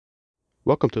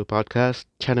Welcome to the podcast,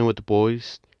 Chatting with the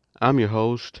Boys. I'm your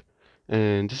host,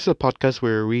 and this is a podcast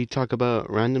where we talk about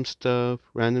random stuff,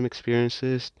 random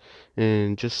experiences,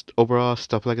 and just overall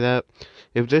stuff like that.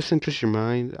 If this interests your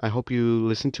mind, I hope you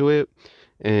listen to it,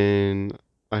 and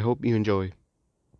I hope you enjoy.